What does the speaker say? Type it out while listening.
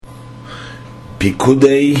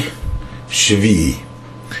פיקודי שבי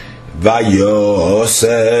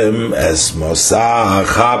ויוסם אס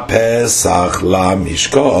מוסך הפסח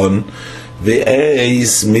למשכון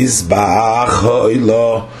ואיס מזבח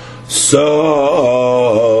אוילו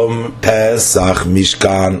סום פסח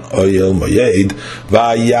משכן אויל מויד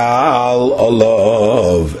ויעל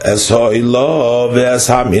עולוב אס אוילו ואס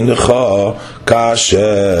המנחה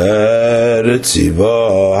כאשר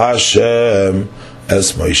ציווה השם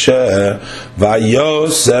es Moshe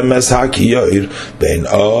vayosem es hakiyor ben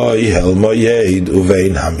oyel moyed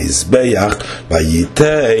uvein hamizbeach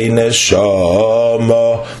vayitein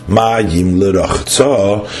neshama mayim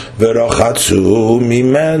lerachza verachatzu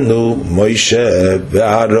mimenu Moshe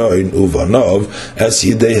ve'aron uvanov es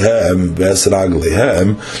yidehem ves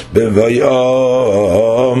raglehem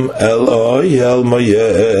bevayom el oyel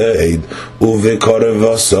moyed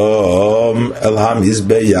uvekorevasam el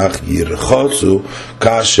hamizbeach yirchatzu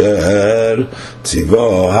כאשר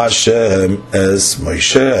ציווה השם אס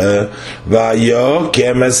מוישה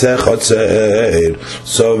ויוקם אס החצר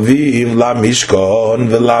סביב למשכן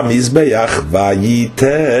ולמזבח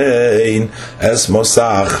וייתן אס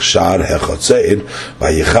מוסך שער החצר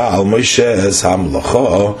ויכל מוישה אס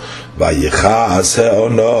המלאכה ויכעס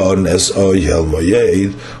הענן אס אוהל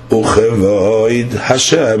מועד וכבוד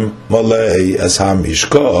השם מלא אס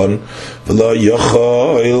המשכן ולא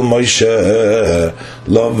יכול מוישה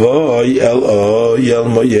לבוי אל אוהל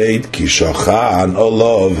מועד כי שכן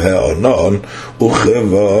עליו הענן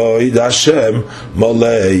וכבוד השם מלא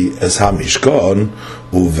אס המשכן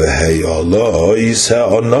ובהיעלויס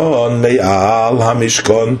הענן מעל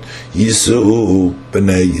המשכן ייסעו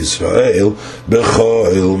בני ישראל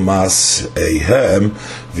בכל מסעיהם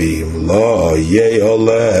ואם לא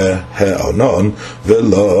יעלה הענן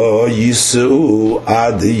ולא ייסעו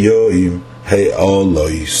עד יום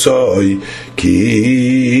העלויסוי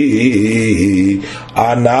כי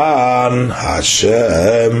ענן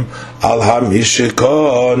השם על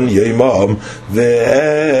המשכן יומם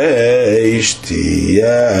ואש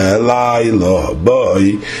תהיה לילה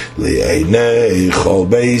בוי לעיני כל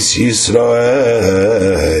בית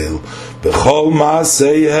ישראל בכל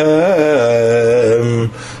מעשיהם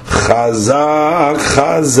חזק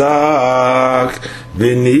חזק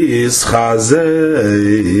וניס חזק